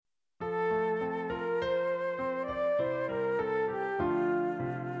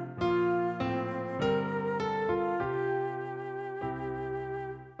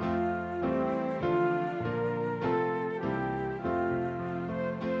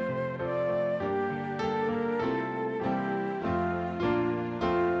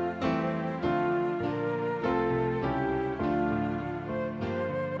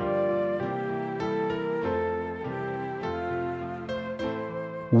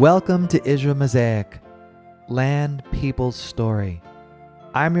Welcome to Israel Mosaic, Land People's Story.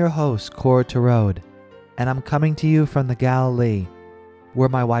 I'm your host, Cor Tarod, and I'm coming to you from the Galilee, where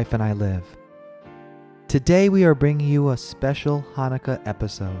my wife and I live. Today we are bringing you a special Hanukkah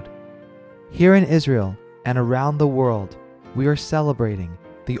episode. Here in Israel and around the world, we are celebrating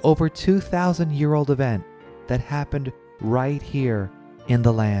the over 2,000-year-old event that happened right here in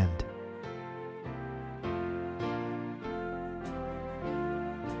the land.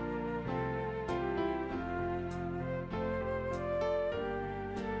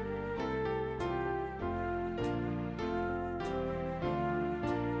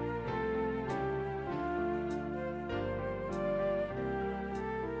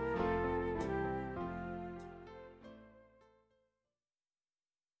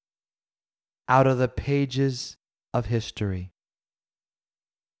 Out of the pages of history.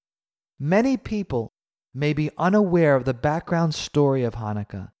 Many people may be unaware of the background story of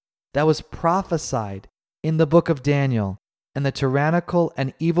Hanukkah that was prophesied in the book of Daniel and the tyrannical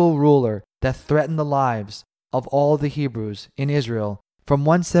and evil ruler that threatened the lives of all the Hebrews in Israel from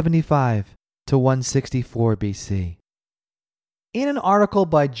 175 to 164 BC. In an article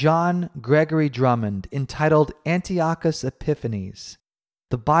by John Gregory Drummond entitled Antiochus Epiphanes,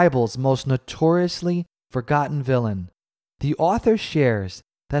 the Bible's most notoriously forgotten villain, the author shares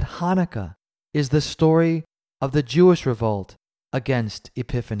that Hanukkah is the story of the Jewish revolt against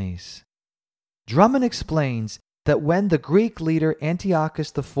Epiphanes. Drummond explains that when the Greek leader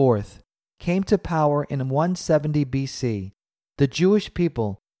Antiochus IV came to power in 170 BC, the Jewish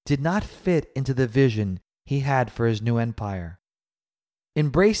people did not fit into the vision he had for his new empire.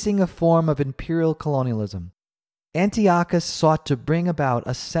 Embracing a form of imperial colonialism, Antiochus sought to bring about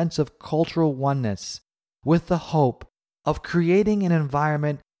a sense of cultural oneness with the hope of creating an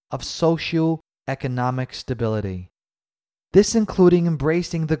environment of socio-economic stability. This including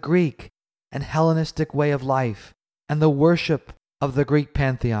embracing the Greek and Hellenistic way of life and the worship of the Greek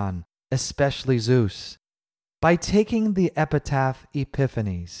pantheon, especially Zeus. By taking the epitaph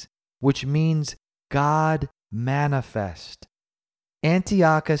Epiphanes, which means God manifest,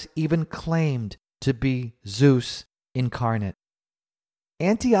 Antiochus even claimed to be Zeus incarnate.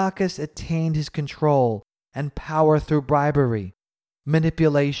 Antiochus attained his control and power through bribery,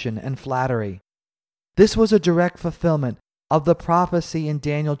 manipulation, and flattery. This was a direct fulfillment of the prophecy in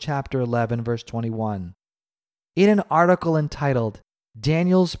Daniel chapter 11, verse 21. In an article entitled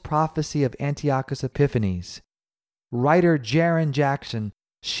Daniel's Prophecy of Antiochus Epiphanes, writer Jaron Jackson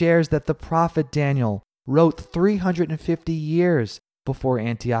shares that the prophet Daniel wrote 350 years before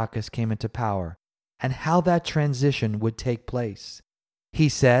Antiochus came into power, and how that transition would take place. He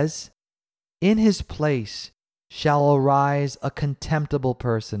says, "In his place shall arise a contemptible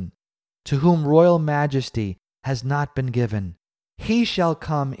person, to whom royal majesty has not been given. He shall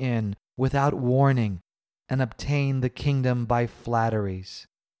come in without warning and obtain the kingdom by flatteries."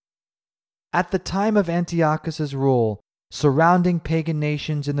 At the time of Antiochus's rule, surrounding pagan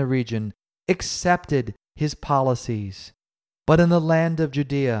nations in the region accepted his policies, but in the land of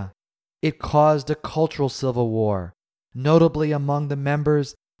Judea, it caused a cultural civil war, notably among the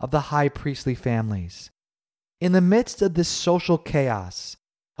members of the high priestly families. In the midst of this social chaos,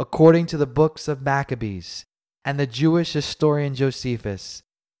 according to the books of Maccabees and the Jewish historian Josephus,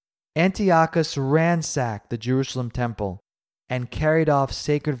 Antiochus ransacked the Jerusalem temple and carried off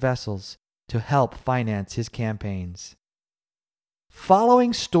sacred vessels to help finance his campaigns.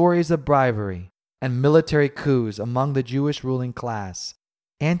 Following stories of bribery and military coups among the Jewish ruling class,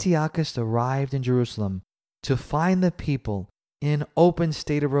 Antiochus arrived in Jerusalem to find the people in an open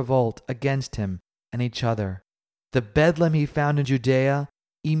state of revolt against him and each other. The bedlam he found in Judea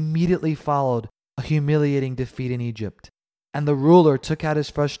immediately followed a humiliating defeat in Egypt, and the ruler took out his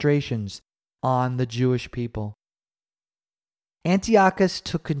frustrations on the Jewish people. Antiochus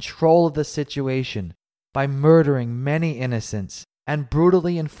took control of the situation by murdering many innocents and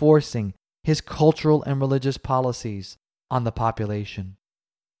brutally enforcing his cultural and religious policies on the population.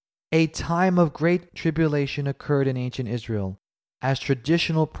 A time of great tribulation occurred in ancient Israel, as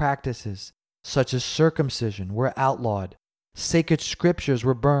traditional practices such as circumcision were outlawed, sacred scriptures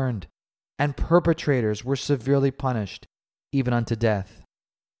were burned, and perpetrators were severely punished, even unto death.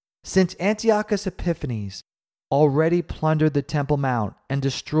 Since Antiochus Epiphanes already plundered the Temple Mount and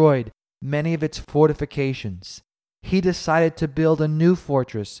destroyed many of its fortifications, he decided to build a new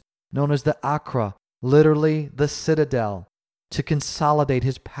fortress known as the Acra, literally the citadel, to consolidate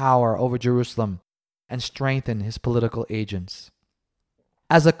his power over Jerusalem and strengthen his political agents.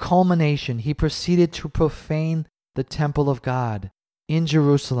 As a culmination, he proceeded to profane the temple of God in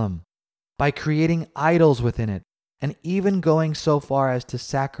Jerusalem by creating idols within it and even going so far as to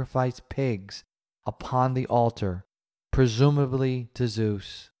sacrifice pigs upon the altar, presumably to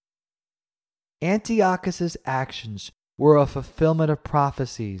Zeus. Antiochus's actions were a fulfillment of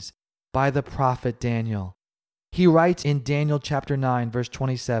prophecies by the prophet Daniel. He writes in Daniel chapter 9, verse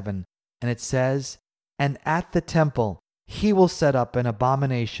 27, and it says, "And at the temple he will set up an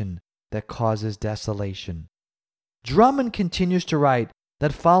abomination that causes desolation." Drummond continues to write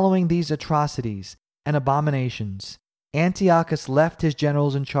that following these atrocities and abominations, Antiochus left his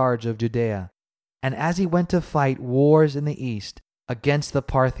generals in charge of Judea, and as he went to fight wars in the east against the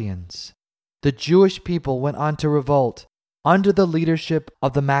Parthians, the Jewish people went on to revolt under the leadership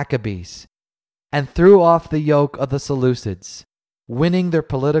of the Maccabees and threw off the yoke of the Seleucids, winning their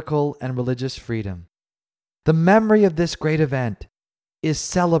political and religious freedom. The memory of this great event is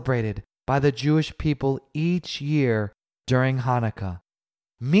celebrated by the Jewish people each year during Hanukkah.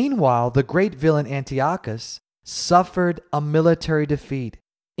 Meanwhile, the great villain Antiochus suffered a military defeat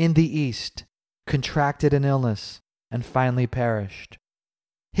in the east, contracted an illness, and finally perished.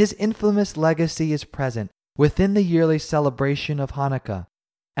 His infamous legacy is present within the yearly celebration of Hanukkah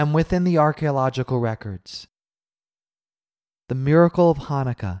and within the archaeological records. The miracle of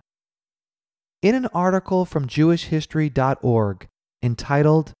Hanukkah. In an article from jewishhistory.org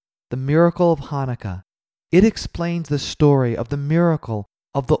entitled "The Miracle of Hanukkah," it explains the story of the miracle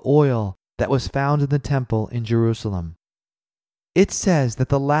of the oil that was found in the temple in Jerusalem. It says that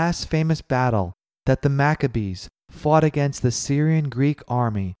the last famous battle that the Maccabees fought against the Syrian Greek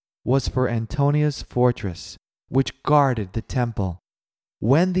army was for Antonia's fortress, which guarded the temple.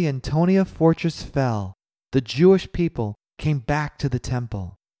 When the Antonia fortress fell, the Jewish people came back to the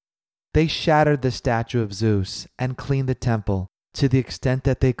temple. They shattered the statue of Zeus and cleaned the temple to the extent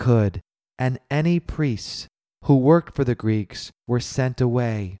that they could, and any priests who worked for the Greeks were sent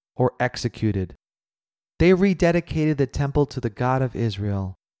away or executed. They rededicated the temple to the God of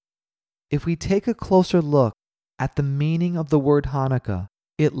Israel. If we take a closer look at the meaning of the word Hanukkah,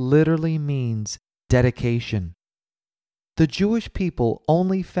 it literally means dedication. The Jewish people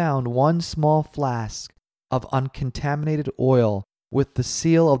only found one small flask of uncontaminated oil with the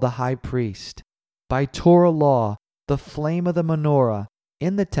seal of the high priest. By Torah law, the flame of the menorah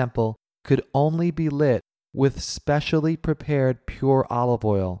in the temple could only be lit with specially prepared pure olive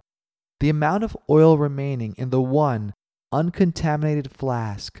oil. The amount of oil remaining in the one uncontaminated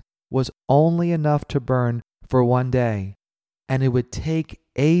flask was only enough to burn for one day, and it would take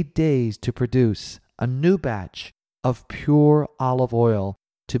 8 days to produce a new batch of pure olive oil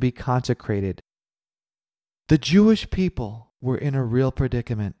to be consecrated. The Jewish people were in a real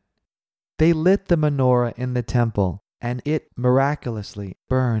predicament. They lit the menorah in the temple, and it miraculously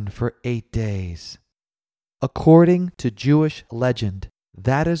burned for 8 days. According to Jewish legend,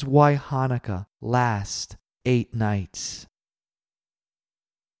 that is why Hanukkah lasts 8 nights.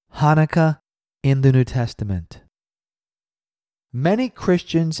 Hanukkah in the New Testament. Many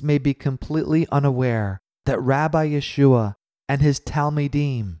Christians may be completely unaware that Rabbi Yeshua and his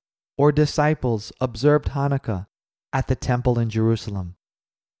Talmidim, or disciples, observed Hanukkah at the temple in Jerusalem.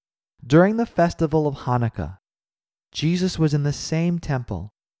 During the festival of Hanukkah, Jesus was in the same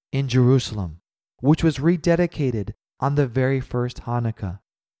temple in Jerusalem, which was rededicated on the very first Hanukkah.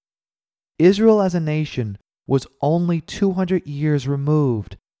 Israel as a nation was only 200 years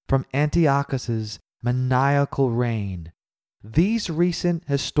removed from Antiochus's maniacal reign. These recent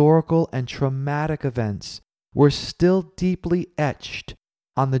historical and traumatic events were still deeply etched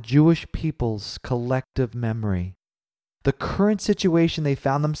on the Jewish people's collective memory. The current situation they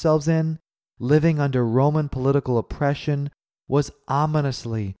found themselves in, living under Roman political oppression, was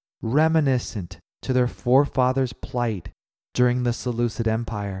ominously reminiscent to their forefathers' plight during the Seleucid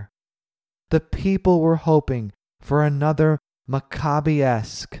Empire. The people were hoping for another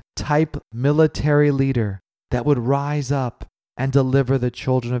Maccabi-esque type military leader that would rise up and deliver the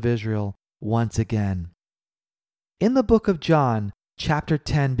children of Israel once again. In the book of John, chapter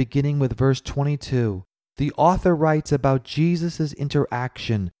 10, beginning with verse 22, the author writes about Jesus'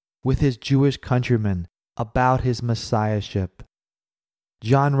 interaction with his Jewish countrymen about his messiahship.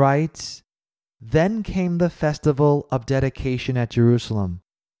 John writes, "Then came the festival of dedication at Jerusalem,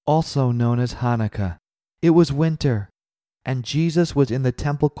 also known as Hanukkah. It was winter, and Jesus was in the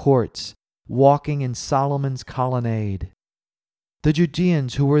temple courts, walking in Solomon's colonnade. The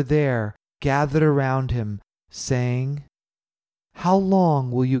Judeans who were there gathered around him, saying, 'How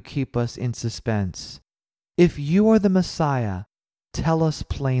long will you keep us in suspense? If you are the Messiah, tell us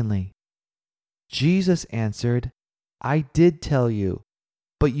plainly.' Jesus answered, 'I did tell you,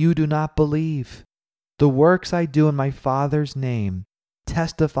 but you do not believe. The works I do in my Father's name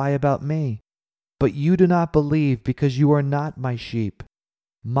testify about me, but you do not believe because you are not my sheep.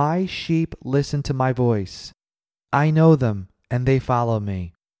 My sheep listen to my voice. I know them, and they follow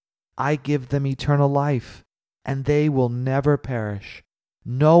me. I give them eternal life, and they will never perish.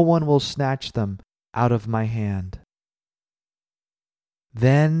 No one will snatch them out of my hand.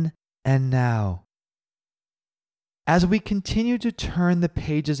 Then and now. As we continue to turn the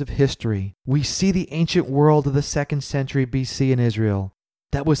pages of history, we see the ancient world of the 2nd century BC in Israel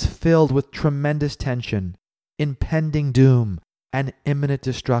that was filled with tremendous tension, impending doom, and imminent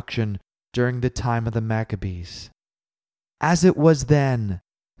destruction during the time of the Maccabees. As it was then,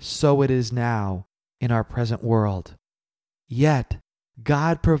 so it is now in our present world. Yet,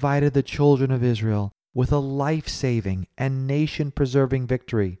 God provided the children of Israel with a life-saving and nation-preserving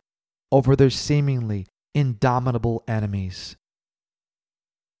victory over their seemingly indomitable enemies.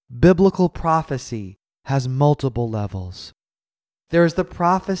 Biblical prophecy has multiple levels. There is the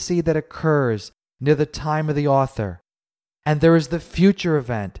prophecy that occurs near the time of the author, and there is the future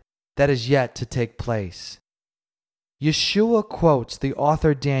event that is yet to take place. Yeshua quotes the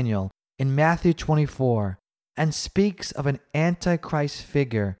author Daniel in Matthew 24 and speaks of an Antichrist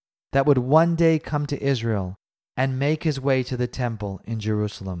figure that would one day come to Israel and make his way to the temple in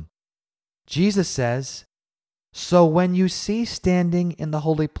Jerusalem. Jesus says, "So when you see standing in the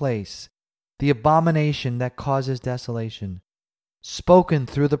holy place the abomination that causes desolation, spoken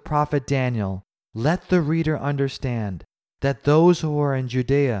through the prophet Daniel, let the reader understand that those who are in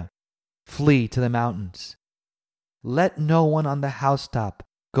Judea flee to the mountains. Let no one on the housetop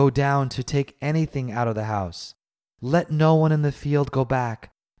go down to take anything out of the house. Let no one in the field go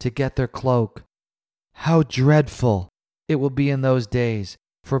back to get their cloak. How dreadful it will be in those days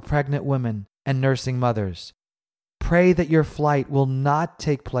for pregnant women and nursing mothers. Pray that your flight will not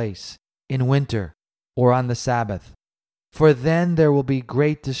take place in winter or on the Sabbath, for then there will be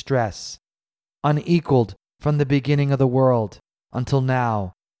great distress, unequaled from the beginning of the world until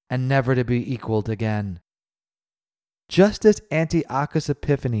now, and never to be equaled again." Just as Antiochus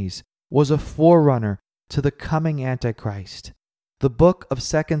Epiphanes was a forerunner to the coming Antichrist, the book of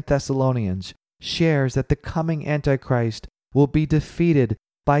 2 Thessalonians shares that the coming Antichrist will be defeated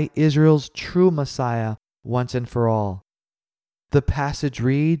by Israel's true Messiah once and for all. The passage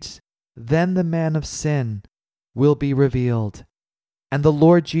reads, "Then the man of sin will be revealed, and the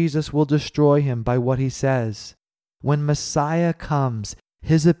Lord Jesus will destroy him by what he says. When Messiah comes,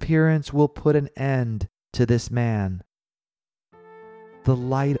 his appearance will put an end to this man." The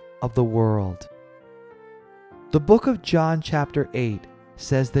light of the world. The book of John chapter 8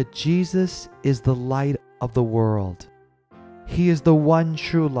 says that Jesus is the light of the world. He is the one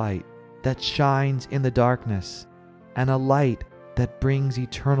true light that shines in the darkness, and a light that brings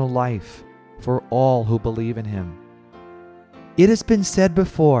eternal life for all who believe in him. It has been said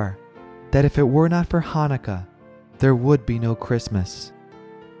before that if it were not for Hanukkah, there would be no Christmas.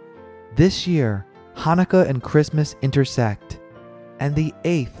 This year, Hanukkah and Christmas intersect, and the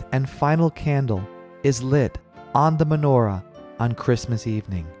 8th and final candle is lit on the menorah on Christmas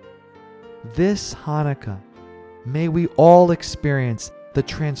evening. This Hanukkah, may we all experience the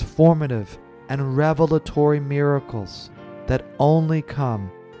transformative and revelatory miracles that only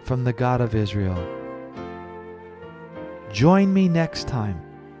come from the God of Israel. Join me next time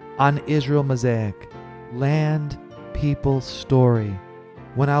on Israel Mosaic, Land, People, Story,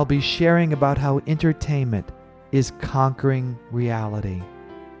 when I'll be sharing about how entertainment is conquering reality.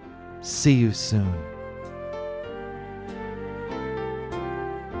 See you soon.